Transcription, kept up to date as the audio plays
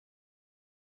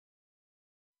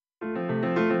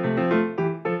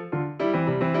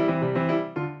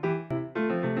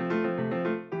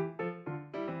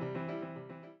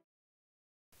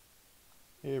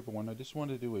everyone, I just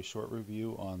wanted to do a short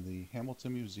review on the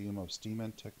Hamilton Museum of Steam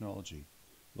and Technology.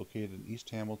 Located in East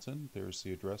Hamilton, there's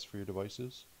the address for your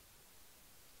devices.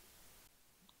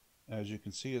 As you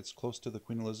can see, it's close to the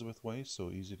Queen Elizabeth Way,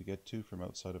 so easy to get to from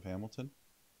outside of Hamilton.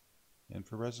 And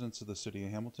for residents of the City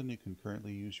of Hamilton, you can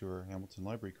currently use your Hamilton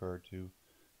Library card to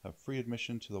have free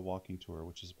admission to the walking tour,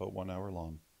 which is about 1 hour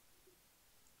long.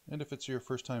 And if it's your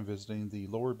first time visiting the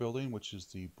lower building, which is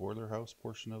the boiler house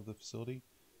portion of the facility,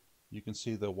 you can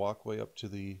see the walkway up to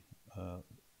the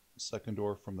second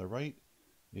door from the right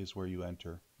is where you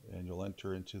enter. And you'll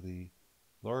enter into the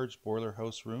large boiler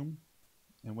house room.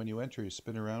 And when you enter, you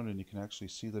spin around and you can actually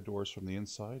see the doors from the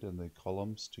inside, and the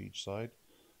columns to each side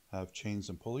have chains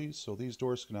and pulleys. So these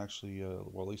doors can actually,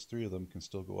 well, at least 3 of them can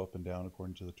still go up and down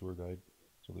according to the tour guide.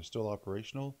 So they're still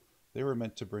operational. They were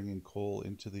meant to bring in coal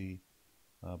into the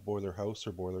boiler house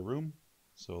or boiler room.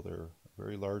 So they're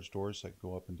very large doors that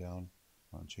go up and down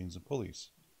on chains and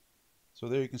pulleys. So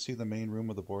there you can see the main room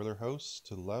of the boiler house.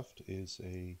 To the left is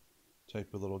a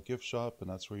type of little gift shop, and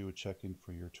that's where you would check in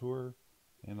for your tour,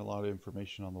 and a lot of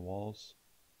information on the walls.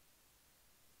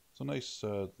 So nice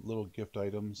little gift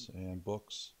items and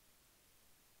books.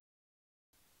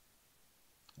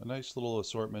 A nice little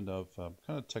assortment of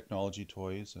kind of technology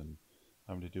toys and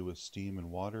having to do with steam and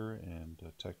water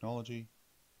and technology.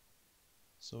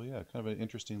 So yeah, kind of an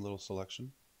interesting little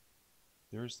selection.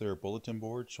 There's their bulletin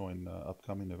board showing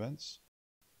upcoming events.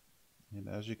 And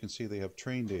as you can see, they have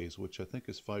train days, which I think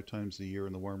is 5 times a year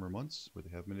in the warmer months, where they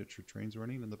have miniature trains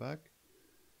running in the back.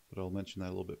 But I'll mention that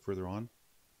a little bit further on.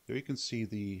 There you can see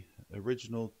the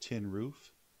original tin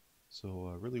roof.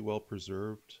 So really well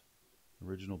preserved,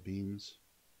 original beams.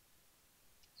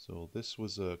 So this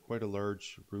was quite a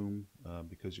large room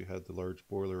because you had the large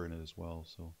boiler in it as well.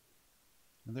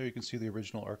 And there you can see the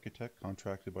original architect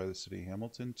contracted by the City of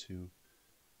Hamilton to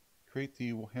create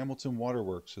the Hamilton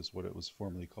Waterworks, is what it was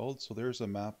formerly called. So there's a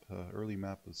map, early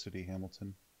map of the City of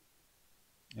Hamilton.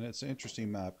 And it's an interesting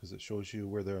map because it shows you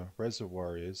where the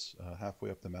reservoir is, halfway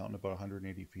up the mountain, about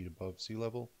 180 feet above sea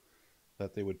level,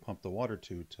 that they would pump the water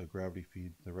to gravity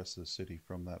feed the rest of the city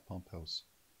from that pump house.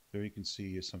 There you can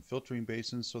see some filtering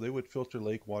basins. So they would filter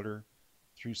lake water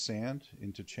through sand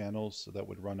into channels that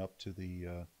would run up to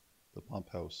the pump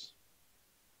house.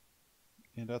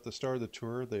 And at the start of the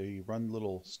tour, they run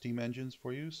little steam engines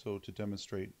for you. So to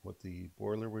demonstrate what the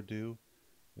boiler would do,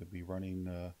 it'd be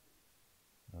running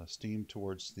steam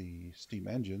towards the steam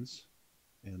engines,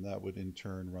 and that would in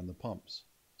turn run the pumps.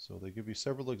 So they give you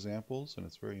several examples, and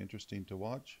it's very interesting to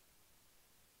watch.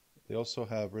 They also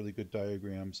have really good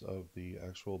diagrams of the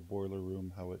actual boiler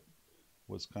room, how it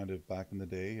was kind of back in the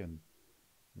day, and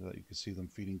you can see them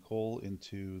feeding coal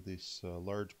into this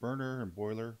large burner and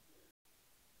boiler.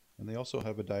 And they also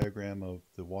have a diagram of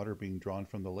the water being drawn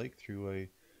from the lake through a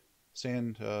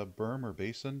sand berm or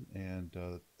basin, and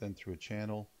then through a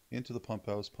channel into the pump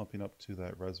house, pumping up to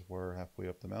that reservoir halfway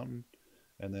up the mountain,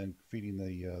 and then feeding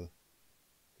the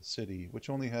city, which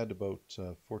only had about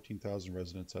 14,000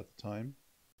 residents at the time.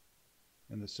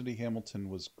 And the city of Hamilton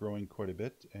was growing quite a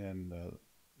bit, and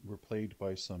were plagued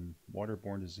by some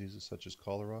waterborne diseases such as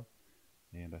cholera.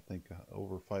 And I think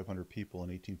over 500 people in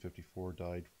 1854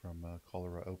 died from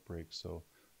cholera outbreaks. So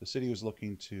the city was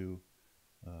looking to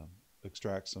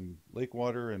extract some lake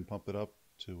water and pump it up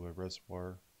to a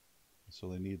reservoir. So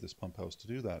they need this pump house to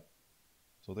do that.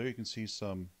 So there you can see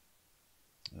some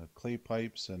clay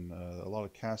pipes, and a lot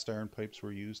of cast iron pipes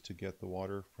were used to get the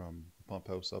water from the pump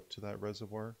house up to that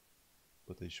reservoir.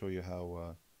 But they show you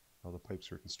how the pipes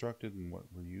were constructed and what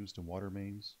were used in water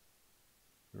mains.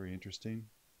 Very interesting.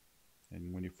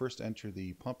 And when you first enter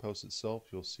the pump house itself,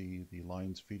 you'll see the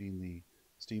lines feeding the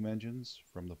steam engines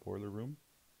from the boiler room.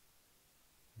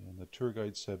 And the tour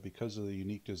guide said because of the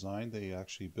unique design, they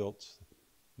actually built,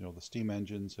 the steam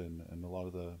engines and a lot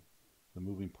of the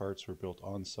moving parts were built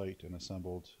on site and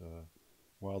assembled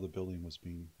while the building was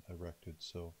being erected.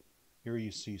 So here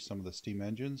you see some of the steam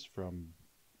engines from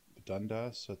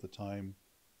Dundas. At the time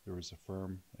there was a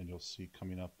firm, and you'll see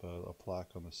coming up a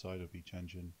plaque on the side of each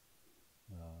engine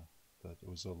that it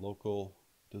was a local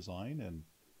design, and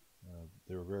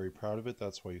they were very proud of it.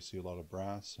 That's why you see a lot of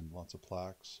brass and lots of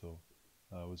plaques. So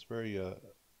it was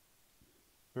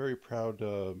very proud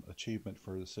achievement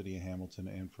for the city of Hamilton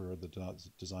and for the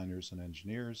designers and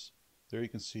engineers. There you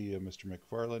can see Mr.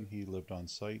 McFarland. He lived on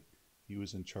site. He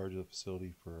was in charge of the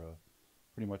facility for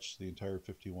pretty much the entire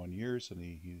 51 years, and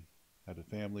he had a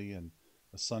family and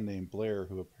a son named Blair,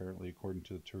 who apparently, according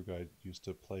to the tour guide, used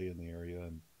to play in the area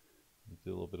and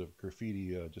did a little bit of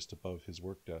graffiti just above his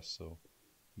work desk, so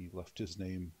he left his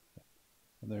name.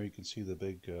 And there you can see the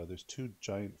big, there's 2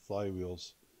 giant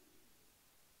flywheels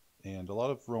and a lot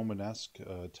of Romanesque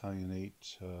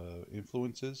Italianate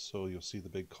influences. So you'll see the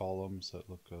big columns that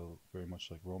look very much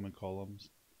like Roman columns.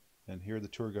 And here the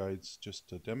tour guides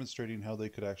just demonstrating how they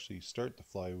could actually start the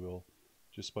flywheel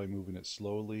just by moving it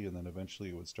slowly, and then eventually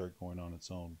it would start going on its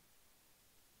own.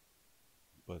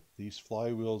 But these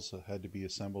flywheels had to be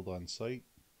assembled on site.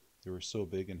 They were so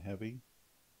big and heavy.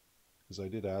 Because I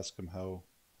did ask him how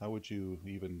would you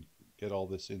even get all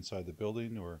this inside the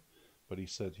building, but he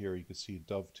said here you could see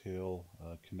dovetail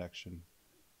connection.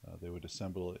 They would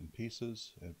assemble it in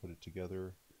pieces and put it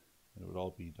together, and it would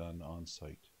all be done on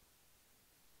site.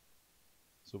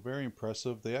 So very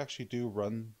impressive. They actually do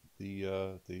run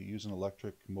they use an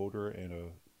electric motor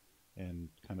and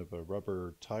kind of a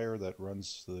rubber tire that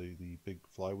runs the big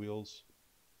flywheels.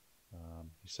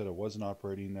 He said it wasn't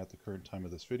operating at the current time of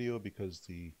this video because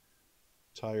the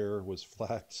tire was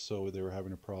flat, so they were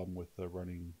having a problem with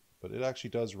running. But it actually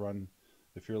does run.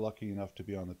 If you're lucky enough to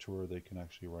be on the tour, they can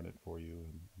actually run it for you,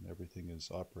 and everything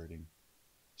is operating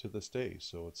to this day.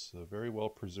 So it's very well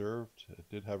preserved. It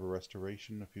did have a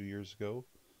restoration a few years ago,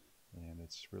 and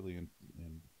it's really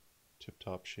in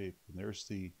tip-top shape. And there's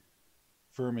the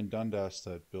firm in Dundas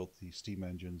that built the steam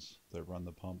engines that run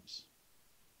the pumps.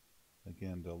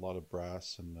 Again, a lot of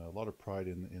brass and a lot of pride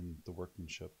in the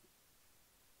workmanship.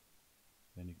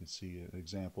 And you can see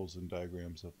examples and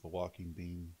diagrams of the walking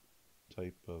beam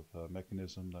type of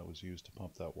mechanism that was used to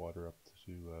pump that water up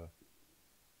to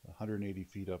 180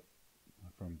 feet up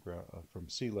from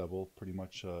sea level, pretty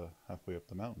much halfway up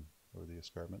the mountain or the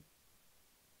escarpment.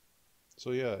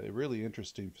 So yeah, a really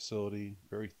interesting facility,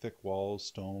 very thick walls,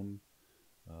 stone.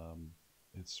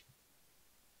 It's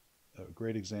a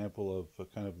great example of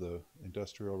kind of the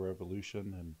Industrial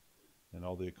Revolution and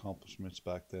all the accomplishments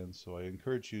back then. So I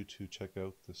encourage you to check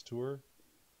out this tour.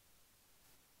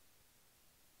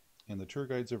 And the tour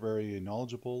guides are very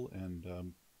knowledgeable, and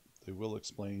they will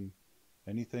explain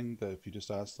anything that if you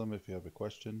just ask them, if you have a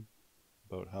question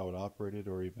about how it operated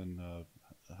or even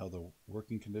how the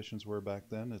working conditions were back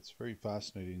then. It's very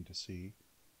fascinating to see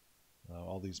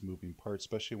all these moving parts,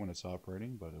 especially when it's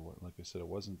operating, but like I said, it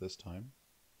wasn't this time.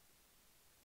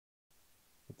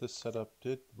 But this setup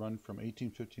did run from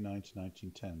 1859 to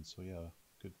 1910, so yeah,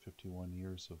 good 51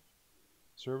 years of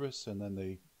service, and then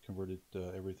they converted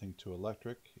everything to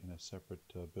electric in a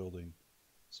separate building.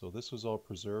 So this was all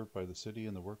preserved by the city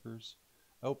and the workers.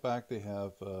 Out back they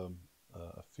have a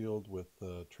field with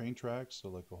train tracks, so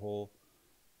like a whole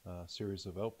series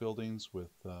of outbuildings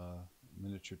with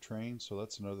miniature trains. So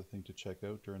that's another thing to check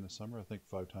out during the summer. I think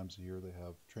 5 times a year they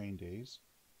have train days.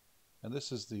 And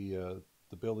this is the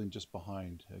building just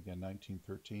behind. Again,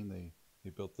 1913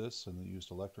 they built this, and they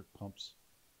used electric pumps.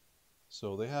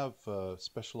 So they have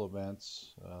special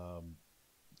events,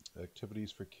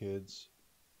 activities for kids.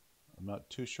 I'm not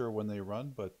too sure when they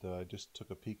run, but I just took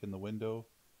a peek in the window,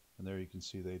 and there you can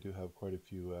see they do have quite a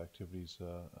few activities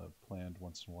planned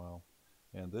once in a while.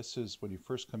 And this is, when you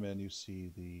first come in, you see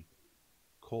the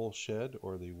coal shed,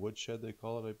 or the wood shed they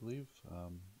call it, I believe.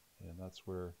 And that's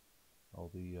where all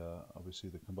the, obviously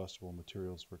the combustible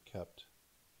materials were kept.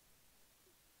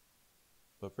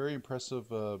 But very impressive,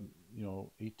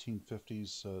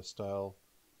 1850s style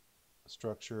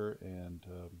structure, and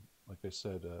like I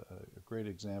said, a great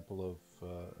example of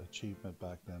achievement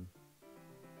back then.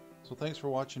 So thanks for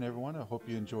watching, everyone. I hope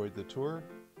you enjoyed the tour.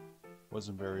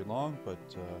 Wasn't very long,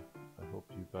 but I hope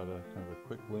you got a kind of a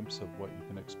quick glimpse of what you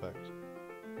can expect.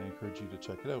 I encourage you to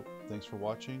check it out. Thanks for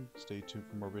watching. Stay tuned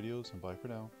for more videos, and bye for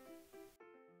now.